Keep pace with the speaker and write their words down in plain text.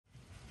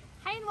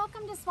and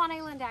welcome to Swan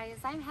Island Dahlias.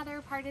 I'm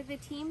Heather, part of the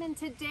team, and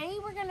today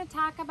we're going to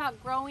talk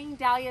about growing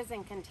dahlias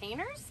in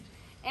containers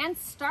and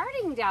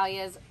starting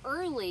dahlias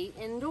early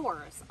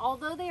indoors.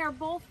 Although they are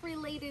both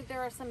related,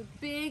 there are some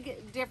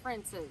big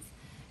differences.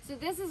 So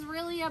this is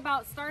really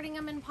about starting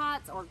them in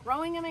pots or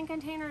growing them in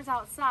containers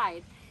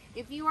outside.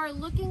 If you are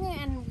looking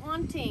and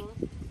wanting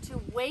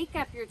to wake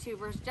up your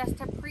tubers just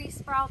to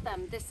pre-sprout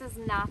them, this is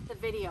not the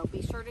video.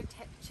 Be sure to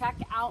check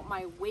out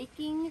my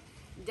Waking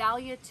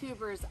Dahlia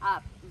Tubers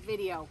Up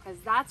video, because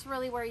that's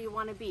really where you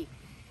want to be.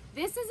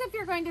 This is if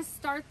you're going to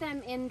start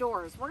them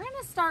indoors. We're going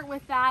to start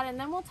with that, and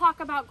then we'll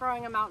talk about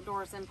growing them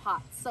outdoors in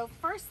pots. So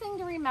first thing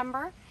to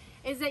remember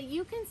is that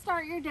you can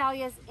start your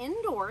dahlias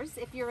indoors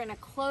if you're in a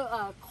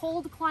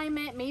cold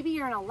climate. Maybe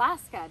you're in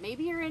Alaska,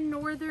 maybe you're in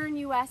northern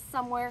US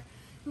somewhere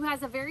who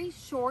has a very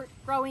short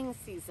growing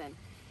season.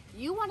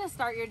 You want to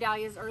start your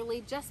dahlias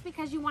early just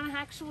because you want to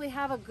actually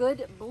have a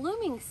good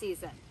blooming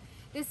season.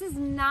 This is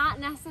not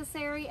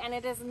necessary, and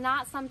it is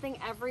not something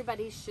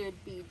everybody should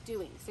be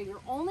doing. So you're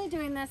only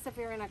doing this if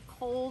you're in a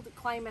cold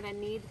climate and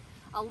need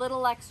a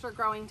little extra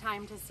growing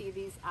time to see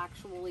these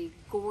actually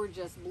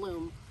gorgeous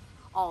bloom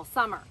all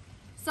summer.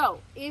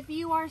 So if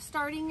you are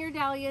starting your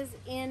dahlias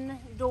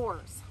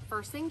indoors,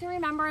 first thing to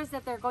remember is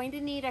that they're going to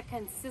need a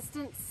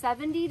consistent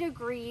 70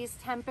 degrees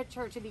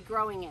temperature to be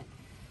growing in.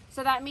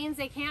 So that means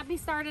they can't be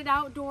started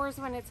outdoors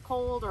when it's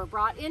cold or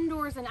brought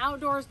indoors and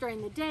outdoors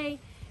during the day.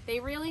 They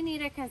really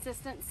need a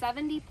consistent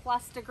 70+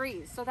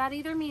 degrees. So that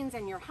either means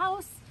in your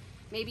house,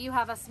 maybe you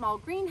have a small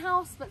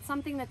greenhouse, but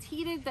something that's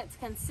heated that's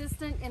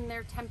consistent in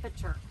their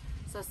temperature.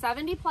 So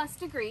 70+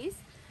 degrees.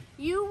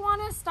 You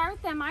want to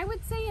start them, I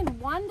would say, in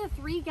 1 to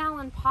 3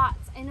 gallon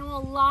pots. I know a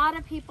lot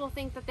of people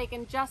think that they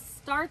can just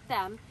start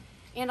them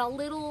in a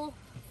little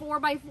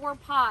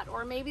 4x4 pot,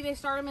 or maybe they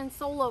start them in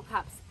solo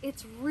cups.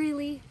 It's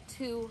really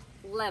too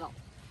little.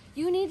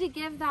 You need to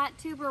give that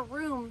tuber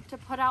room to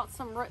put out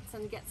some roots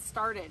and get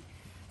started.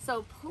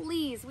 So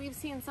please, we've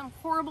seen some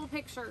horrible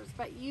pictures,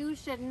 but you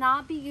should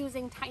not be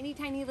using tiny,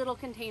 tiny little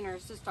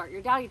containers to start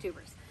your dahlia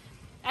tubers.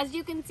 As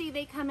you can see,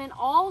 they come in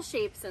all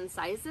shapes and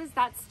sizes.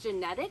 That's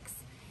genetics.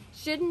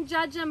 Shouldn't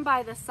judge them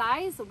by the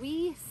size.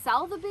 We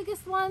sell the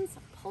biggest ones,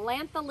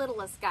 plant the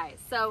littlest guys.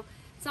 So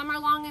some are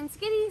long and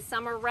skinny,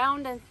 some are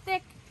round and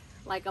thick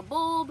like a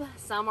bulb,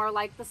 some are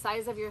like the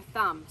size of your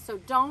thumb. So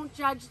don't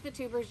judge the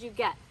tubers you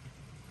get.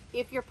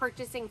 If you're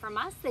purchasing from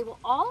us, they will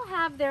all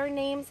have their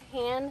names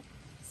hand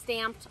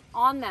stamped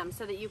on them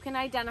so that you can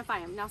identify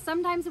them. Now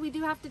sometimes we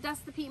do have to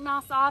dust the peat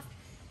moss off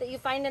that you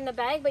find in the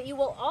bag, but you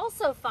will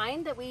also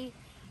find that we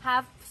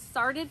have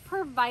started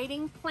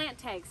providing plant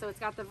tags. So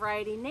it's got the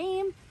variety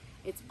name,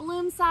 its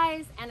bloom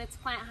size, and its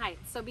plant height.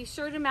 So be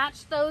sure to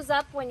match those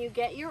up when you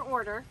get your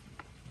order.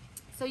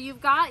 So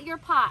you've got your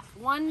pot,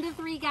 1 to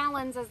 3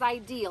 gallons is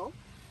ideal.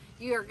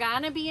 You're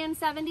gonna be in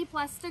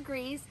 70+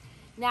 degrees.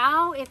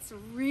 Now it's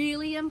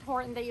really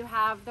important that you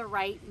have the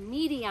right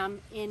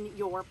medium in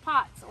your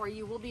pots, or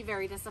you will be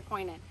very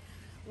disappointed.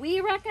 We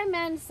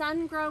recommend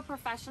SunGrow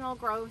Professional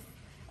Growth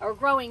or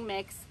Growing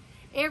Mix.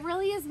 It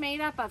really is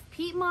made up of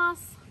peat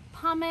moss,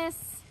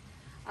 pumice,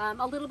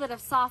 a little bit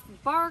of soft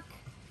bark.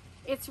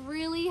 It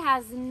really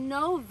has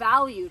no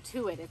value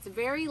to it. It's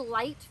very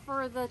light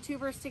for the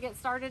tubers to get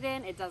started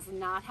in. It does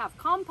not have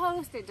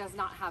compost. It does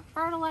not have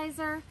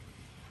fertilizer.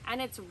 And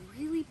it's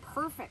really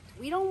perfect.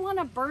 We don't want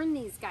to burn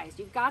these guys.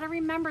 You've got to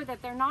remember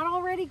that they're not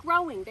already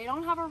growing. They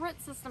don't have a root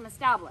system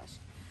established.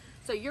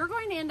 So you're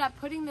going to end up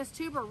putting this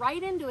tuber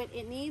right into it.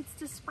 It needs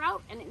to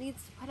sprout, and it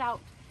needs to put out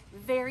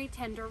very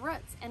tender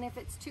roots. And if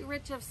it's too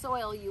rich of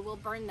soil, you will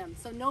burn them.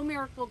 So no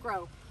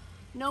Miracle-Gro,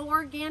 no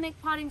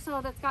organic potting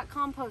soil that's got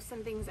compost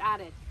and things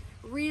added.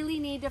 Really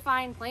need to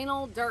find plain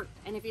old dirt.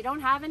 And if you don't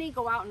have any,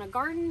 go out in a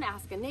garden,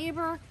 ask a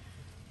neighbor.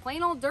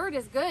 Plain old dirt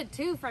is good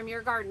too from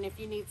your garden if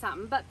you need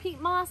something, but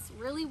peat moss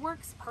really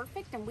works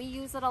perfect, and we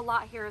use it a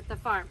lot here at the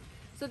farm.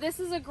 So this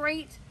is a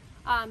great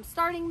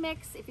starting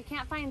mix. If you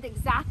can't find the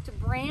exact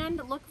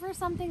brand, look for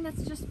something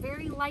that's just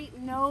very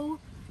light, no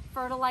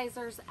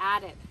fertilizers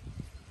added.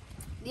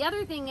 The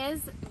other thing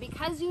is,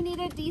 because you need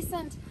a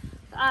decent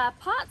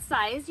pot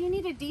size, you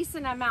need a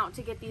decent amount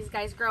to get these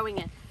guys growing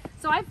in.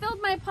 So I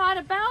filled my pot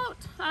about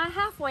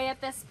halfway at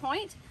this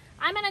point.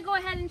 I'm going to go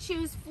ahead and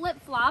choose Flip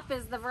Flop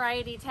is the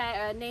variety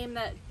name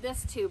that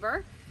this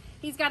tuber.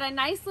 He's got a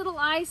nice little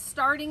eye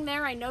starting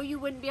there. I know you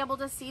wouldn't be able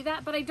to see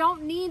that, but I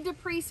don't need to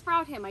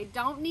pre-sprout him. I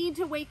don't need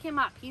to wake him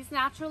up. He's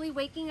naturally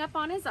waking up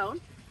on his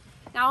own.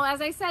 Now, as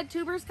I said,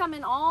 tubers come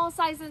in all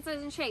sizes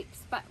and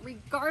shapes, but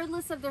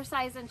regardless of their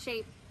size and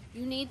shape,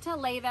 you need to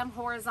lay them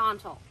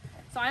horizontal.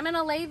 So I'm going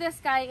to lay this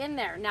guy in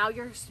there. Now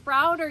your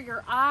sprout or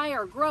your eye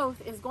or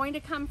growth is going to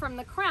come from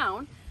the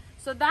crown.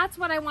 So that's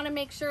what I want to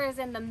make sure is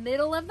in the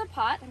middle of the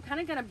pot. I'm kind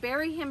of going to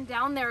bury him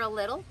down there a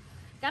little.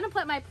 I'm going to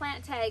put my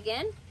plant tag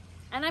in,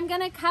 and I'm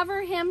going to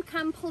cover him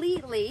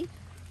completely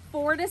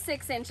 4 to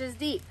 6 inches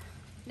deep.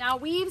 Now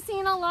we've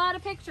seen a lot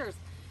of pictures.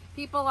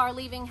 People are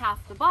leaving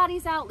half the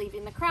bodies out,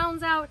 leaving the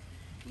crowns out.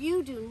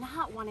 You do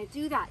not want to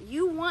do that.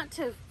 You want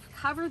to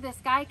cover this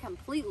guy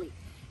completely.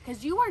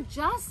 because you are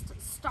just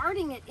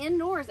starting it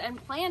indoors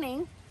and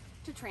planning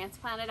to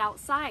transplant it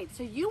outside.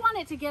 So you want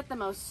it to get the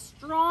most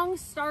strong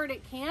start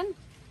it can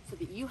so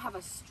that you have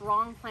a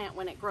strong plant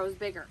when it grows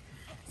bigger.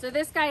 So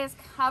this guy is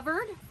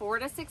covered 4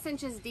 to 6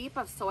 inches deep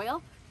of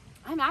soil.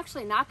 I'm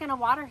actually not going to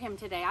water him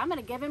today. I'm going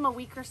to give him a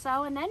week or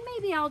so, and then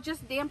maybe I'll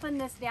just dampen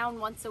this down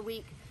once a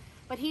week.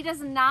 But he does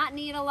not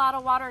need a lot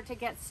of water to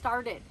get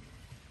started.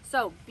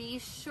 So be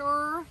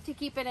sure to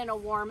keep it in a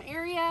warm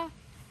area,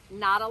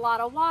 not a lot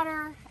of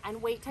water,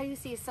 and wait till you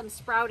see some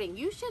sprouting.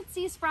 You should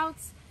see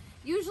sprouts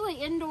usually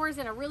indoors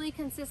in a really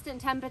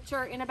consistent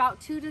temperature in about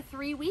 2 to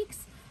 3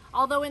 weeks.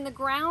 Although in the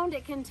ground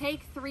it can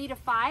take 3 to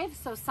 5,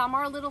 so some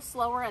are a little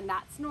slower, and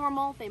that's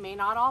normal. They may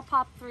not all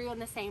pop through on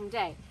the same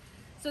day.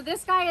 So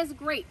this guy is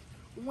great.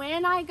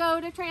 When I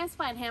go to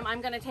transplant him,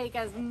 I'm going to take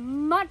as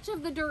much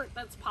of the dirt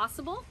that's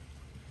possible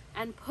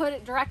and put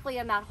it directly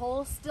in that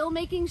hole, still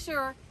making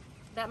sure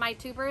that my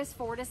tuber is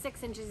 4 to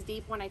 6 inches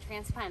deep when I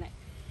transplant it.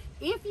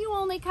 If you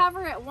only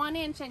cover it 1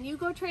 inch and you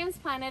go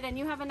transplant it and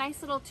you have a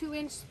nice little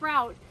 2-inch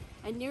sprout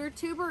and your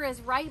tuber is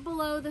right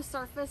below the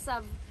surface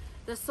of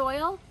the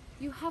soil,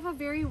 you have a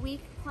very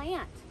weak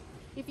plant.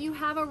 If you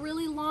have a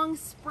really long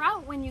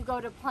sprout when you go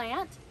to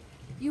plant,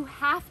 you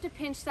have to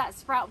pinch that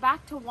sprout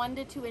back to 1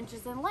 to 2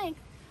 inches in length.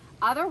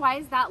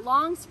 Otherwise, that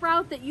long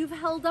sprout that you've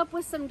held up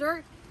with some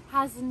dirt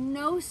has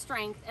no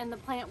strength and the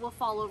plant will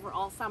fall over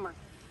all summer.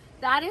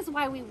 That is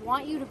why we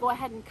want you to go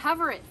ahead and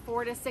cover it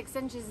 4 to 6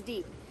 inches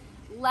deep.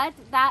 Let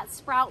that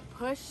sprout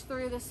push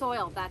through the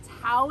soil. That's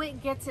how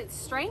it gets its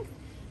strength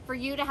for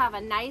you to have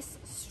a nice,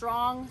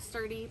 strong,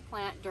 sturdy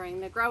plant during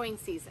the growing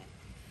season.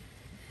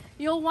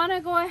 You'll want to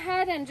go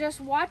ahead and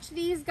just watch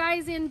these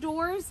guys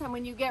indoors, and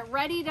when you get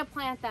ready to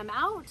plant them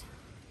out,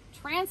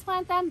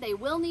 transplant them. They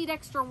will need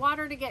extra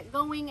water to get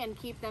going and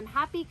keep them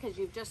happy because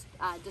you've just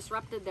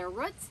disrupted their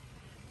roots.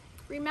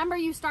 Remember,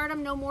 you start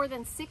them no more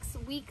than 6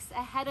 weeks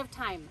ahead of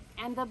time.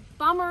 And the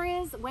bummer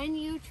is when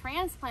you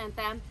transplant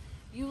them,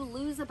 you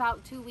lose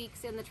about 2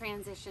 weeks in the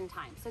transition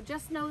time. So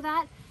just know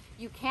that.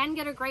 You can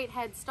get a great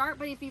head start,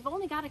 but if you've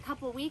only got a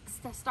couple weeks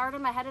to start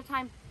them ahead of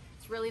time,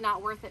 it's really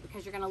not worth it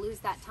because you're going to lose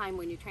that time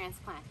when you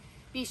transplant.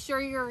 Be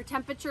sure your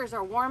temperatures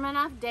are warm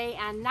enough day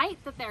and night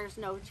that there's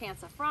no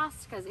chance of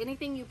frost, because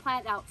anything you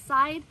plant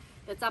outside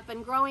that's up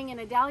and growing in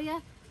a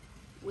dahlia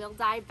will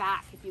die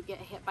back if you get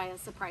hit by a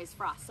surprise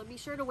frost. So be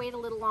sure to wait a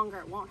little longer.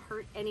 It won't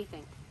hurt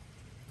anything.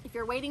 If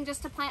you're waiting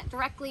just to plant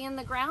directly in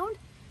the ground,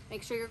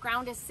 make sure your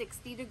ground is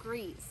 60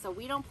 degrees. So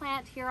we don't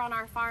plant here on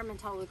our farm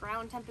until the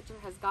ground temperature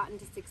has gotten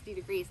to 60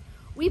 degrees.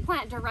 We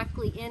plant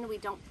directly in. We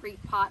don't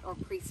pre-pot or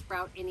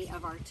pre-sprout any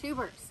of our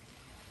tubers.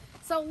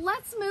 So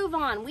let's move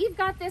on. We've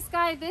got this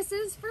guy. This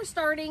is for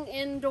starting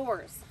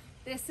indoors.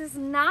 This is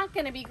not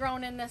going to be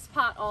grown in this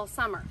pot all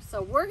summer.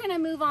 So we're going to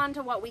move on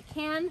to what we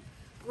can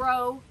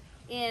grow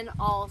in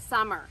all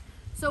summer.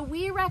 So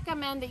we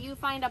recommend that you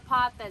find a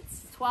pot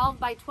that's 12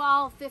 by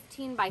 12,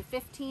 15 by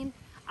 15.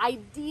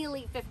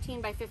 Ideally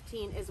 15 by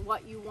 15 is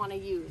what you want to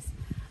use.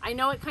 I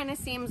know it kind of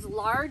seems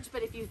large,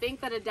 but if you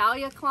think that a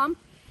dahlia clump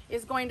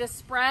is going to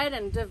spread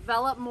and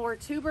develop more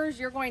tubers,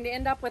 you're going to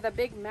end up with a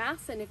big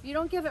mass, and if you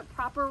don't give it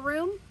proper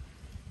room,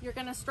 you're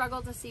going to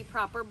struggle to see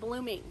proper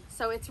blooming.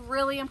 So it's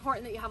really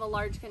important that you have a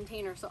large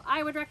container. So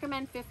I would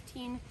recommend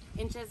 15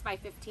 inches by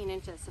 15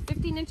 inches. So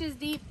 15 inches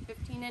deep,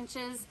 15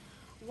 inches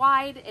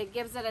wide. It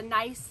gives it a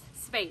nice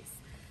space.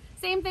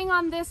 Same thing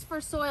on this for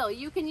soil.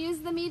 You can use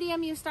the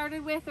medium you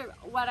started with, or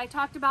what I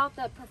talked about,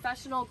 the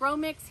professional grow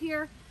mix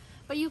here,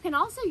 but you can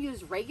also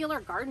use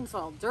regular garden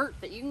soil, dirt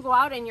that you can go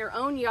out in your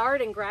own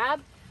yard and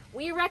grab.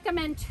 We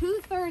recommend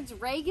 2/3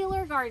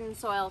 regular garden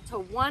soil to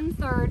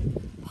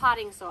 1/3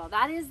 potting soil.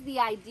 That is the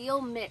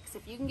ideal mix.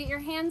 If you can get your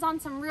hands on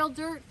some real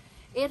dirt,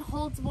 it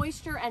holds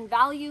moisture and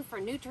value for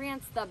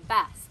nutrients the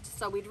best.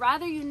 So we'd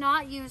rather you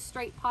not use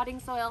straight potting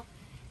soil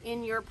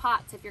in your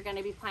pots if you're going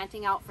to be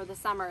planting out for the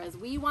summer, as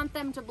we want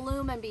them to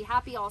bloom and be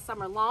happy all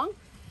summer long.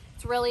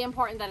 It's really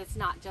important that it's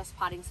not just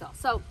potting soil.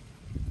 So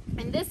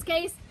in this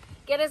case,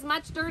 get as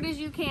much dirt as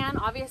you can.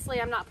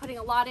 Obviously, I'm not putting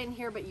a lot in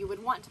here, but you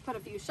would want to put a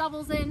few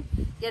shovels in,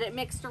 get it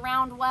mixed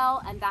around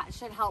well, and that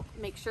should help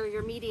make sure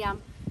your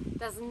medium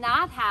does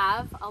not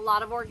have a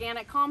lot of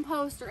organic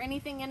compost or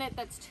anything in it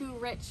that's too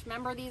rich.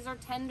 Remember, these are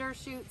tender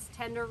shoots,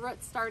 tender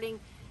roots starting,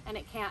 and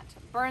it can't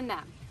burn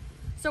them.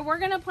 So we're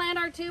going to plant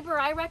our tuber.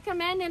 I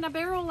recommend in a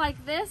barrel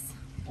like this,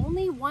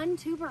 only 1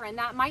 tuber, and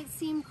that might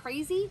seem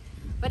crazy,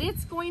 but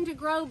it's going to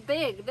grow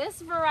big.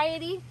 This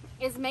variety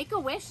is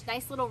Make-A-Wish,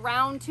 nice little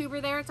round tuber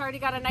there. It's already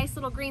got a nice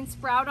little green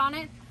sprout on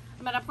it.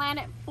 I'm going to plant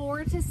it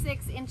 4 to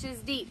 6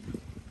 inches deep.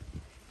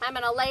 I'm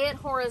going to lay it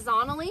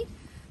horizontally,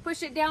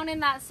 push it down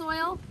in that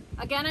soil.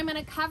 Again, I'm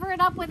going to cover it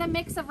up with a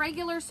mix of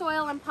regular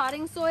soil and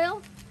potting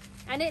soil,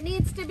 and it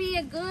needs to be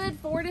a good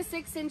 4 to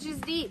 6 inches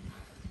deep.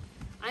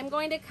 I'm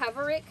going to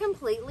cover it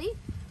completely,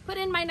 put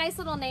in my nice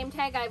little name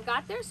tag I've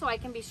got there so I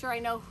can be sure I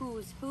know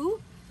who's who,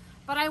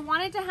 but I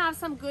wanted to have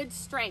some good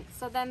strength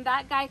so then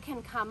that guy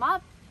can come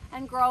up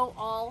and grow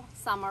all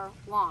summer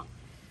long.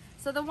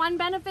 So the one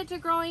benefit to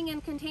growing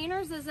in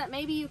containers is that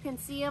maybe you can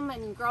see them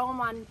and grow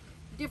them on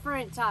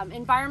different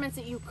environments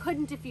that you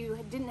couldn't if you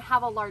didn't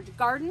have a large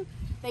garden.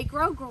 They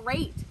grow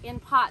great in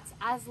pots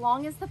as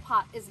long as the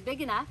pot is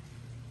big enough,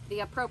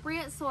 the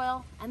appropriate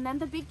soil, and then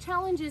the big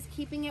challenge is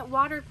keeping it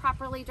watered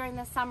properly during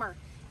the summer.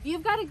 If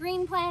you've got a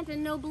green plant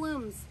and no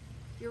blooms,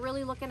 you're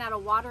really looking at a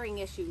watering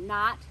issue,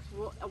 not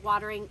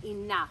watering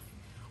enough.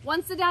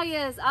 Once the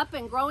dahlia is up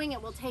and growing,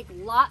 it will take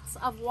lots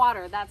of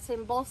water. That's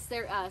in both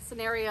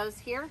scenarios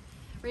here.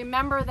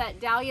 Remember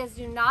that dahlias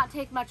do not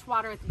take much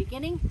water at the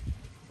beginning.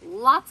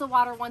 Lots of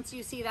water once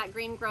you see that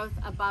green growth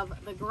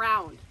above the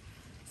ground.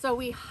 So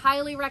we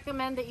highly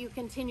recommend that you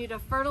continue to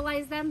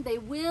fertilize them. They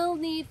will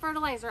need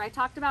fertilizer. I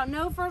talked about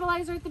no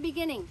fertilizer at the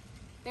beginning.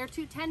 They're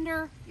too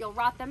tender, you'll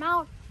rot them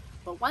out.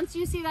 But once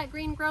you see that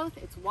green growth,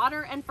 it's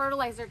water and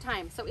fertilizer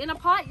time. So in a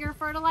pot, you're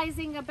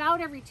fertilizing about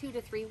every 2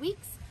 to 3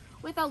 weeks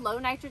with a low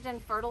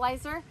nitrogen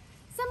fertilizer,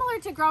 similar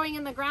to growing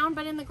in the ground,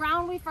 but in the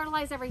ground we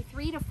fertilize every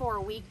 3 to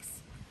 4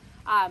 weeks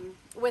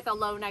with a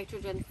low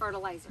nitrogen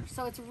fertilizer.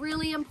 So it's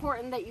really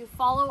important that you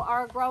follow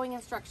our growing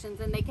instructions,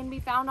 and they can be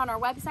found on our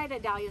website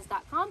at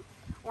dahlias.com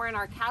or in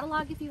our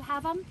catalog if you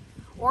have them,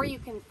 or you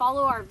can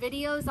follow our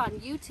videos on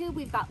YouTube.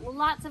 We've got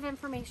lots of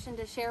information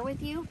to share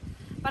with you.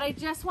 But I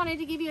just wanted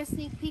to give you a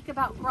sneak peek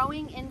about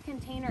growing in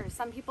containers.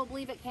 Some people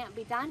believe it can't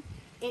be done.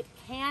 It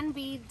can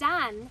be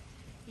done.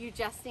 You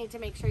just need to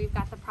make sure you've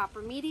got the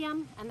proper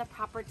medium and the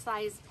proper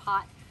size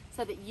pot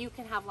so that you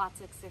can have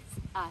lots of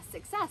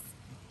success.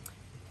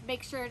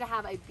 Make sure to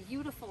have a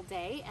beautiful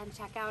day and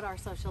check out our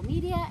social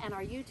media and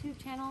our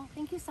YouTube channel.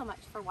 Thank you so much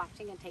for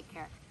watching, and take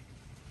care.